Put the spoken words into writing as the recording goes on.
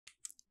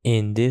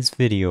In this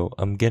video,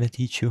 I'm gonna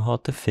teach you how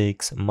to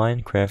fix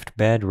Minecraft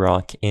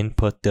Bedrock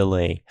input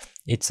delay.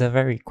 It's a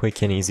very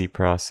quick and easy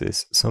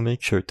process, so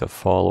make sure to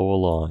follow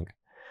along.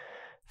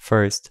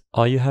 First,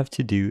 all you have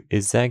to do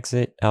is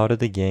exit out of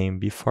the game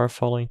before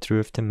following through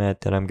with the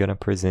method that I'm gonna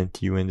present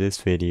to you in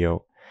this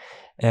video.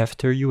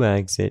 After you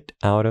exit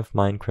out of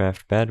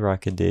Minecraft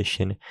Bedrock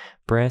Edition,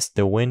 press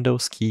the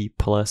Windows key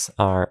plus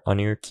R on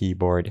your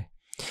keyboard.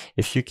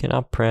 If you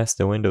cannot press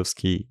the Windows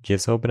key,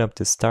 just open up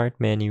the Start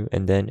menu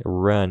and then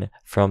Run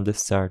from the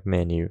Start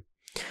menu.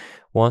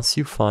 Once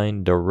you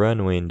find the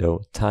Run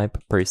window, type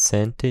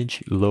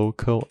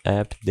 %local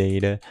app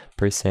data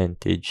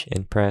 %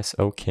 and press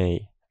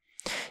OK.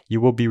 You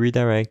will be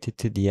redirected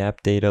to the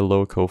app data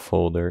local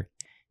folder.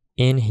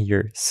 In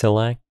here,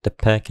 select the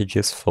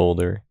Packages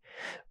folder.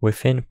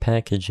 Within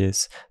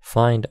Packages,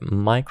 find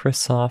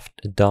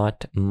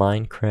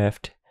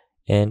Microsoft.Minecraft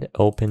and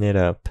open it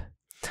up.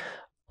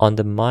 On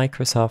the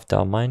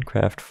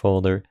Microsoft.Minecraft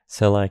folder,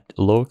 select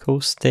Local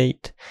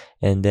State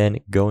and then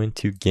go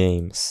into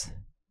Games.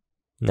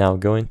 Now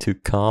go into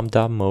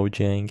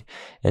com.mojang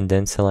and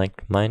then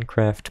select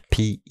Minecraft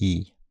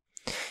PE.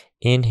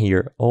 In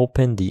here,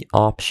 open the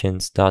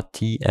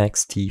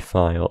options.txt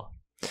file.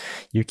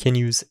 You can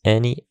use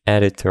any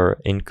editor,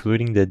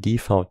 including the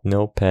default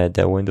Notepad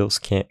that Windows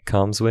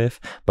comes with,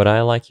 but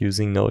I like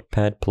using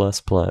Notepad++.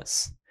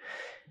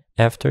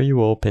 After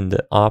you open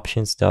the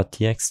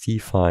options.txt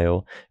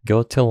file,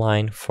 go to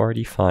line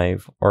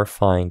 45 or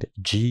find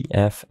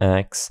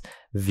GFX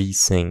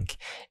vsync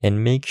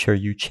and make sure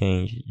you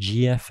change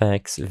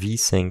GFX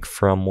vsync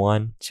from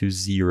 1 to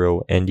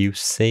 0 and you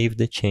save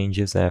the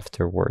changes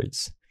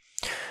afterwards.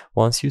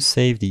 Once you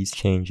save these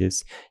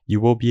changes,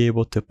 you will be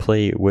able to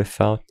play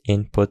without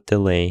input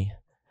delay.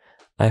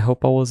 I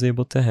hope I was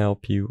able to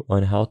help you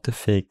on how to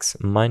fix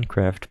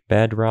Minecraft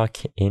Bedrock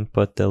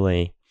input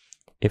delay.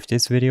 If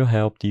this video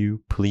helped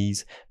you,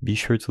 please be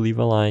sure to leave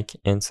a like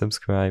and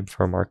subscribe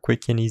for more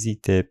quick and easy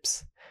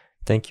tips.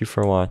 Thank you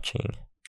for watching.